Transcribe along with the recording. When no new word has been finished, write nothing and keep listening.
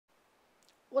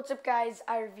What's up guys,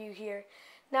 iReview here.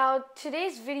 Now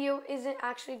today's video isn't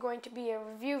actually going to be a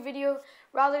review video,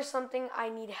 rather something I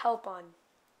need help on.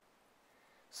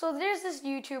 So there's this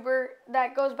YouTuber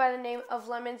that goes by the name of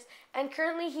Lemonz, and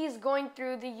currently he's going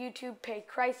through the YouTube pay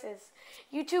crisis.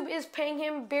 YouTube is paying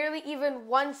him barely even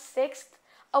 1/6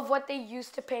 of what they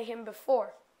used to pay him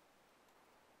before.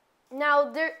 Now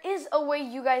there is a way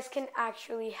you guys can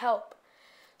actually help.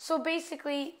 So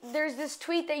basically, there's this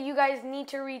tweet that you guys need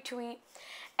to retweet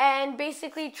and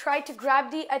basically try to grab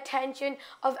the attention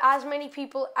of as many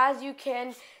people as you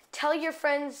can. Tell your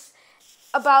friends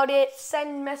about it,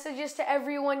 send messages to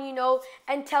everyone you know,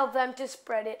 and tell them to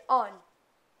spread it on.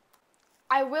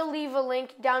 I will leave a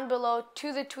link down below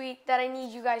to the tweet that I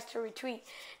need you guys to retweet.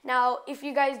 Now, if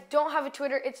you guys don't have a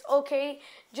Twitter, it's okay.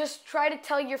 Just try to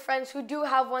tell your friends who do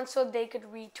have one so they could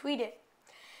retweet it.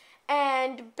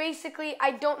 And basically,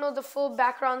 I don't know the full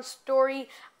background story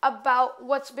about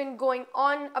what's been going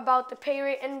on about the pay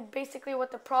rate and basically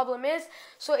what the problem is.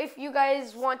 So if you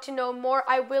guys want to know more,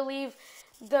 I will leave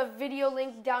the video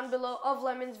link down below of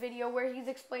Lemon's video where he's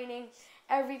explaining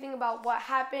everything about what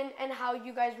happened and how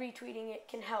you guys retweeting it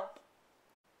can help.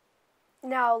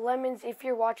 Now, Lemonz, if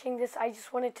you're watching this, I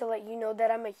just wanted to let you know that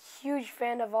I'm a huge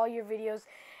fan of all your videos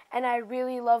and I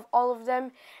really love all of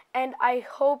them, and I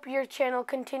hope your channel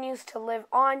continues to live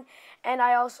on, and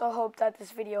I also hope that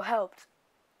this video helped.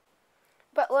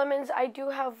 But Lemonz, I do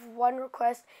have one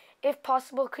request. If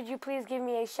possible, could you please give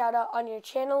me a shout out on your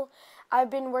channel? I've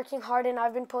been working hard and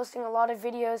I've been posting a lot of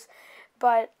videos,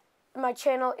 but my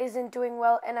channel isn't doing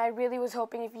well, and I really was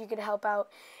hoping if you could help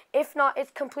out. If not,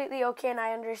 it's completely okay and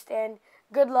I understand.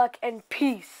 Good luck and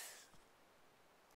peace.